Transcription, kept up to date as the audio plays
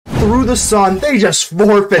through the sun. They just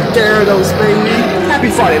forfeit Gyarados, baby.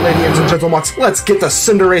 Happy Friday, ladies and gentlemen. Let's get the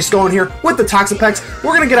Cinderace going here with the Toxapex.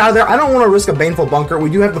 We're going to get out of there. I don't want to risk a Baneful Bunker.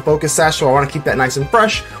 We do have the Focus Sash, so I want to keep that nice and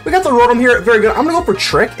fresh. We got the Rotom here. Very good. I'm going to go for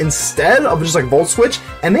Trick instead of just like Volt Switch.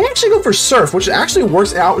 And they actually go for Surf, which actually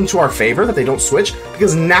works out into our favor that they don't switch,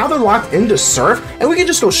 because now they're locked into Surf, and we can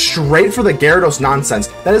just go straight for the Gyarados nonsense.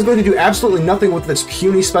 That is going to do absolutely nothing with its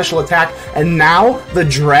puny special attack. And now the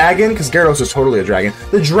Dragon, because Gyarados is totally a dragon,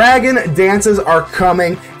 the Dragon dances are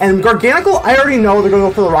coming. And Garganacl, I already know they're going to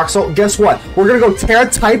go for the Rock Salt. Guess what? We're going to go Tera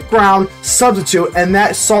Type Ground Substitute, and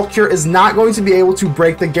that Salt Cure is not going to be able to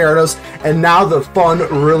break the Gyarados. And now the fun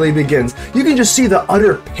really begins. You can just see the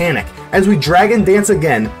utter panic as we Dragon Dance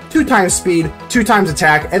again. 2 times speed, 2 times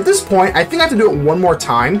attack. At this point, I think I have to do it one more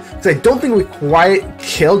time, because I don't think we quite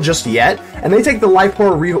killed just yet. And they take the Life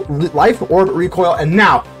Orb Recoil, and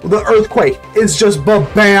now the Earthquake is just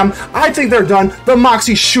ba-bam. I think they're done. The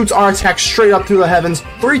Moxie shoots our attack straight up through the heavens.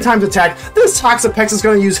 3 times attack. This Toxapex is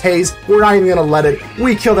going to use Haze. We're not even going to let it.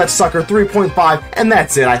 We kill that sucker, 3.5, and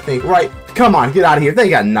that's it, I think, right? Come on, get out of here. They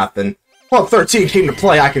got nothing. Well, 13 came to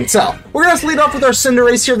play, I can tell. We're going to lead off with our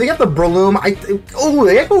Cinderace here. They got the Breloom.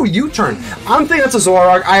 They go U-turn. I'm thinking it's a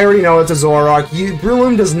Zoroark. I already know it's a Zoroark.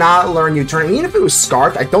 Breloom does not learn U-turn. And even if it was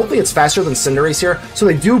Scarfed, I don't think it's faster than Cinderace here. So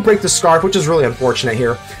they do break the Scarf, which is really unfortunate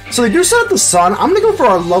here. So they do set up the Sun. I'm going to go for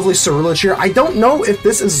our lovely Ceruledge here. I don't know if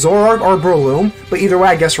this is Zoroark or Breloom, but either way,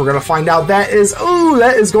 I guess we're going to find out. That is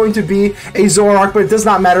going to be a Zoroark, but it does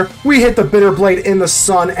not matter. We hit the Bitter Blade in the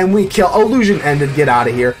Sun, and we kill. Illusion ended. Get out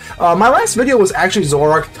of here. My last video was actually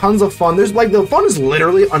Zoroark. Tons of fun. There's like, the fun is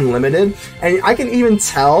literally unlimited, and I can even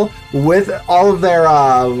tell with all of their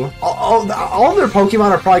all of their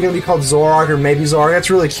Pokemon are probably going to be called Zoroark or maybe Zoroark. That's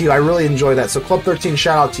really cute. I really enjoy that. So Club 13,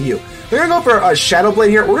 shout out to you. They're going to go for Shadow Blade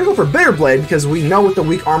here. We're going to go for Bitter Blade because we know with the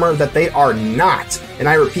weak armor that they are not, and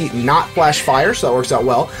I repeat, not Flash Fire, so that works out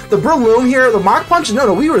well. The Breloom here, the Mach Punch,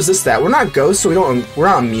 no, we resist that. We're not Ghosts, so we're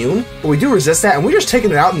not immune, but we do resist that, and we're just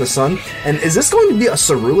taking it out in the sun. And is this going to be a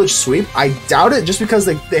Ceruledge sweep? I doubt it, just because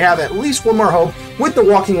they have at least one more hope with the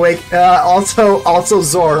Walking Wake. Also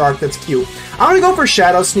Zoroark, that's cute. I'm going to go for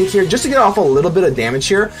Shadow Sneak here just to get off a little bit of damage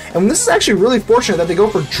here. And this is actually really fortunate that they go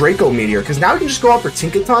for Draco Meteor, because now we can just go out for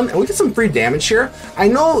Tinkaton and we get some free damage here. I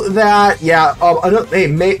know that, yeah,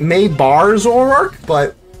 May Bar Zoroark,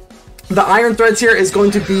 but the Iron Threads here is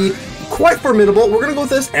going to be quite formidable. We're going to go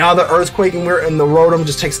with this. And the Earthquake and the Rotom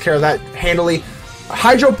just takes care of that handily.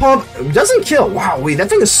 Hydro Pump doesn't kill. Wow, that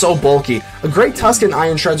thing is so bulky. A Great Tusk and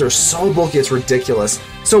Iron Shreds are so bulky, it's ridiculous.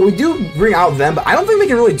 So we do bring out them, but I don't think they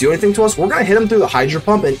can really do anything to us. We're going to hit them through the Hydro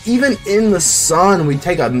Pump, and even in the sun, we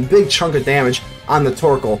take a big chunk of damage on the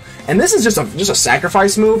Torkoal. And this is just a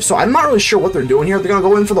sacrifice move, so I'm not really sure what they're doing here. They're going to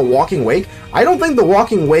go in for the Walking Wake. I don't think the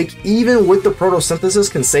Walking Wake, even with the Photosynthesis,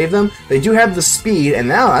 can save them. They do have the speed, and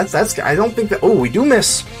now I don't think that. Oh, we do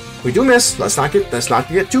miss. We do miss. Let's not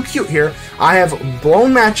get too cute here. I have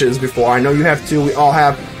blown matches before. I know you have too.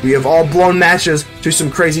 We have all blown matches to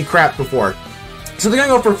some crazy crap before. So they're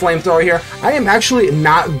gonna go for Flamethrower here. I am actually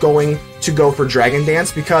not going to go for Dragon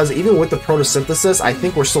Dance because even with the Photosynthesis, I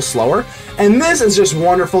think we're still slower. And this is just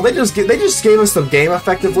wonderful. They just gave us the game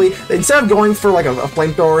effectively. Instead of going for like a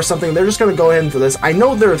Flamethrower or something, they're just going to go in for this. I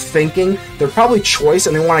know they're thinking, they're probably choice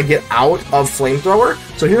and they want to get out of Flamethrower.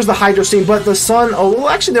 So here's the Hydro Steam, but the Sun, oh, well,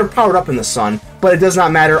 actually they're powered up in the Sun, but it does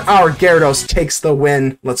not matter. Our Gyarados takes the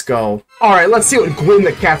win. Let's go. All right, let's see what Gwyn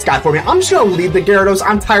the Cat's got for me. I'm just going to lead the Gyarados.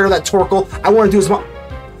 I'm tired of that Torkoal. I want to do as much.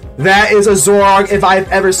 That is a Zoroark if I've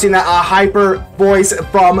ever seen that. A hyper voice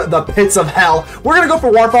from the pits of hell. We're going to go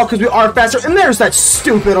for Waterfall because we are faster. And there's that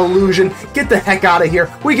stupid illusion. Get the heck out of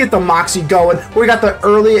here. We get the Moxie going. We got the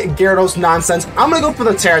early Gyarados nonsense. I'm going to go for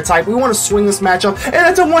the Tera Type. We want to swing this matchup. And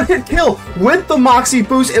it's a one-hit kill with the Moxie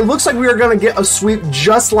boost. It looks like we are going to get a sweep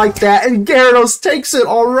just like that. And Gyarados takes it.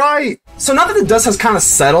 All right. So now that the dust has kind of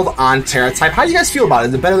settled on Tera Type, how do you guys feel about it?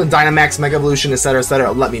 Is it better than Dynamax, Mega Evolution, etc.,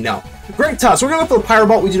 etc.? Let me know. Great Tusk. We're going to go for the Pyro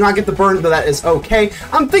Bolt. We do not get the burn, but that is okay.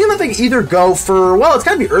 I'm thinking that they either go for, well, it's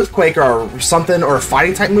got to be Earthquake or something, or a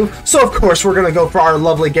Fighting type move. So, of course, we're going to go for our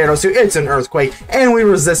lovely Gyarados here. It's an Earthquake, and we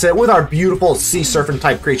resist it with our beautiful Sea Serpent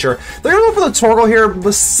type creature. They're going to go for the Torkoal here.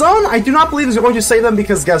 The Sun, I do not believe is going to save them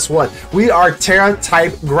because guess what? We are Tera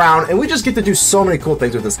Type Ground, and we just get to do so many cool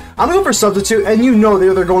things with this. I'm going to go for Substitute, and you know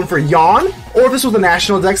they're either going for Yawn, or if this was the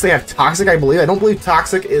National Dex, they have Toxic, I believe. I don't believe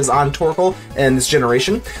Toxic is on Torkoal in this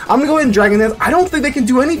generation. I'm going to go ahead and Dragon Dance. I don't think they can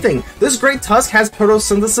do anything. This Great Tusk has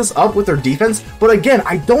Photosynthesis up with their defense, but again,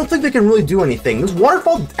 I don't think they can really do anything. This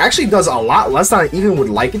Waterfall actually does a lot less than I even would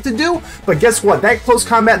like it to do, but guess what? That close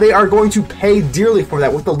combat, they are going to pay dearly for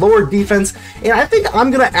that with the lower defense, and I think I'm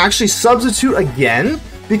going to actually Substitute again,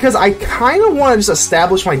 because I kind of want to just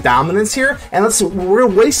establish my dominance here, and we're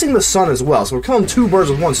wasting the sun as well, so we're killing 2 birds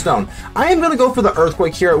with 1 stone. I am going to go for the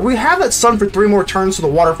Earthquake here. We have that sun for 3 more turns, so the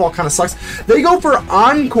Waterfall kind of sucks. They go for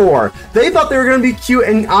Encore. They thought they were going to be cute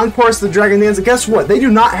and Encore is the Dragon Dance. Guess what? They do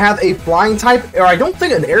not have a flying type, or I don't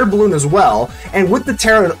think an air balloon as well, and with the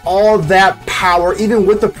Tera and all that power, even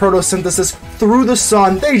with the photosynthesis through the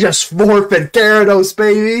sun, they just forfeit Gyarados,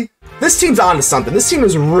 baby. This team's onto something. This team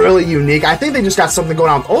is really unique. I think they just got something going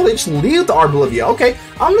on. Oh, they just lead with the Arbolivia. Okay,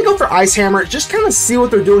 I'm going to go for Ice Hammer. Just kind of see what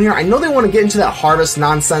they're doing here. I know they want to get into that Harvest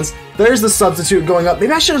nonsense. There's the Substitute going up.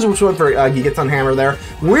 Maybe I should have just went for Gigaton Hammer there.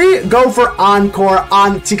 We go for Encore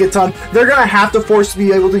on Tinkaton. They're going to have to force to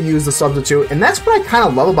be able to use the Substitute, and that's what I kind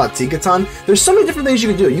of love about Tinkaton. There's so many different things you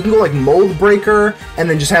can do. You can go like Mold Breaker, and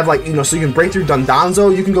then just have like, you know, so you can break through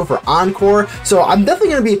Dondozo. You can go for Encore. So I'm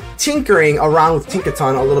definitely going to be tinkering around with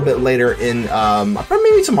Tinkaton a little bit later in,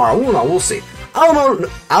 maybe tomorrow. We don't know. We'll see.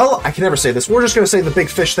 I can never say this. We're just going to say the big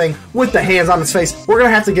fish thing with the hands on its face. We're going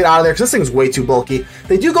to have to get out of there because this thing's way too bulky.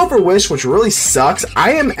 They do go for Wish, which really sucks.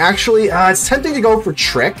 I am actually, it's tempting to go for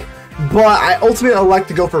Trick, but I ultimately elect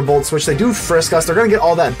to go for Volt Switch. They do Frisk us. They're going to get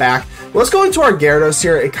all that back. Let's go into our Gyarados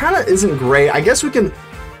here. It kind of isn't great. I guess we can...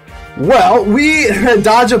 Well, we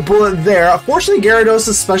dodge a bullet there. Fortunately,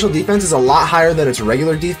 Gyarados' special defense is a lot higher than its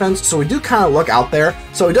regular defense, so we do kind of look out there.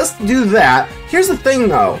 So it does do that. Here's the thing,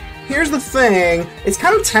 though. Here's the thing, it's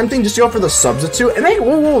kind of tempting just to go for the Substitute, and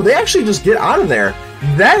they actually just get out of there.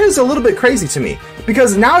 That is a little bit crazy to me,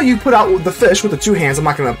 because now you put out the fish with the 2 hands, I'm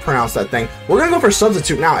not going to pronounce that thing. We're going to go for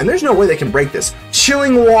Substitute now, and there's no way they can break this.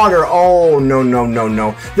 Chilling Water, oh, no, no, no,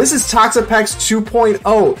 no. This is Toxapex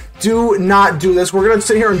 2.0. Do not do this. We're going to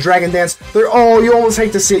sit here and Dragon Dance. Oh, you almost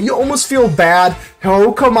hate to see it. You almost feel bad.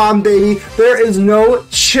 Oh, come on, baby. There is no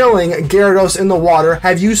chilling Gyarados in the water.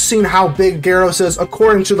 Have you seen how big Gyarados is?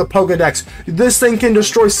 According to the Pokedex, this thing can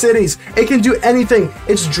destroy cities. It can do anything.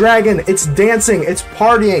 It's dragon. It's dancing. It's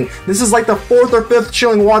partying. This is like the 4th or 5th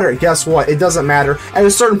chilling water. Guess what? It doesn't matter. At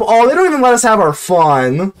a certain point, oh, they don't even let us have our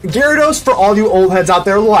fun. Gyarados, for all you old heads out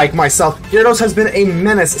there like myself, Gyarados has been a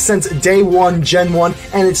menace since day 1, Gen 1,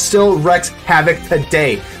 and it still wreaks havoc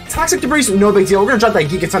today. Toxic Debris, no big deal. We're going to drop that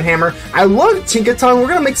Gigaton Hammer. I love Tinkaton. We're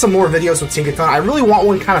going to make some more videos with Tinkaton. I really want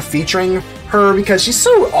one kind of featuring her because she's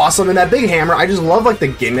so awesome. And that big hammer, I just love like the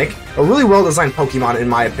gimmick. A really well-designed Pokemon, in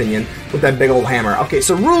my opinion, with that big old hammer. Okay,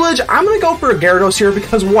 so Ceruledge, I'm going to go for a Gyarados here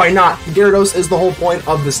because why not? Gyarados is the whole point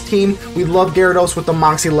of this team. We love Gyarados with the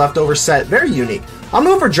Moxie Leftover set. Very unique. I'm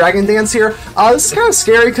going for Dragon Dance here. This is kind of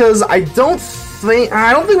scary because I don't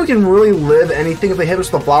think we can really live anything if they hit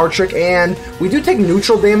us with the Flower Trick, and we do take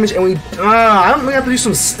neutral damage, and I don't think we have to do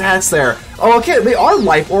some stats there. Oh, okay, they are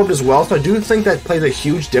Life Orbed as well, so I do think that plays a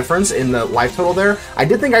huge difference in the life total there. I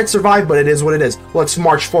did think I'd survive, but it is what it is. Let's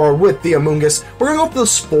march forward with the Amoonguss. We're going to go for the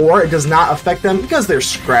Spore. It does not affect them because they're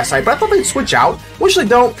Grass type, but I thought they'd switch out, which they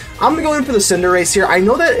don't. I'm going to go in for the Cinderace here. I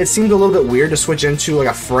know that it seemed a little bit weird to switch into like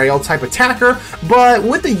a Frail type attacker, but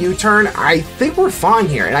with the U-turn, I think we're fine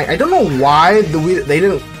here. And I don't know why they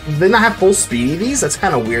didn't have full speed EVs. That's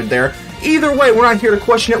kind of weird there. Either way, we're not here to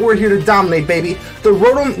question it. We're here to dominate, baby. The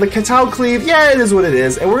Katal Cleave, yeah, it is what it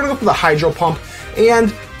is. And we're going to go for the Hydro Pump.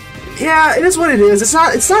 And yeah, it is what it is. It's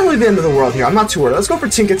not really the end of the world here. I'm not too worried. Let's go for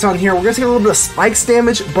Tinkaton here. We're going to take a little bit of Spikes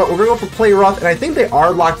damage, but we're going to go for Play Rough. And I think they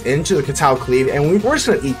are locked into the Katal Cleave. And we're just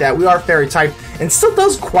going to eat that. We are Fairy type. And still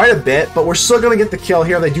does quite a bit, but we're still going to get the kill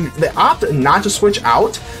here. They opt not to switch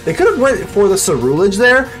out. They could have went for the Ceruledge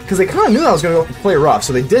there, because they kind of knew I was going to go for Play Rough,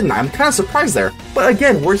 so they didn't. I'm kind of surprised there. But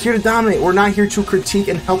again, we're here to dominate. We're not here to critique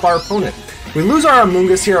and help our opponent. We lose our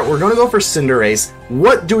Amoonguss here. We're going to go for Cinderace.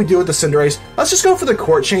 What do we do with the Cinderace? Let's just go for the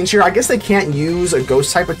Court Change here. I guess they can't use a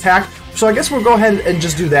Ghost type attack, so I guess we'll go ahead and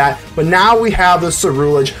just do that. But now we have the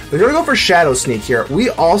Ceruledge. They're going to go for Shadow Sneak here. We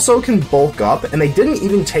also can bulk up, and they didn't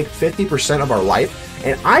even take 50% of our life.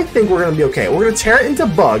 And I think we're going to be okay. We're going to tear it into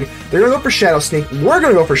Bug. They're going to go for Shadow Sneak. We're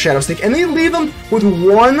going to go for Shadow Sneak. And they leave them with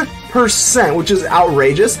 1%, which is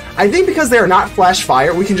outrageous. I think because they are not Flash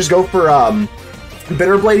Fire, we can just go for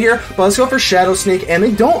Bitter Blade here, but let's go for Shadow Sneak, and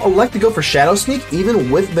they don't elect to go for Shadow Sneak even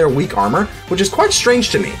with their weak armor, which is quite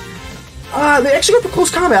strange to me. They actually go for Close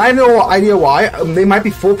Combat. I have no idea why. They might be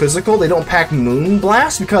full physical. They don't pack Moon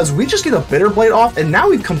Blast because we just get a Bitter Blade off, and now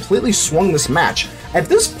we've completely swung this match. At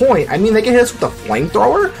this point, I mean, they can hit us with a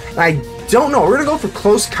Flamethrower, and I don't know. We're going to go for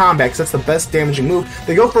Close Combat because that's the best damaging move.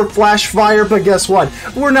 They go for Flash Fire, but guess what?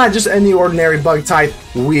 We're not just any ordinary Bug type.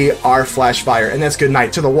 We are Flash Fire, and that's good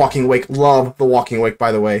night to the Walking Wake. Love the Walking Wake,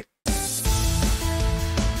 by the way.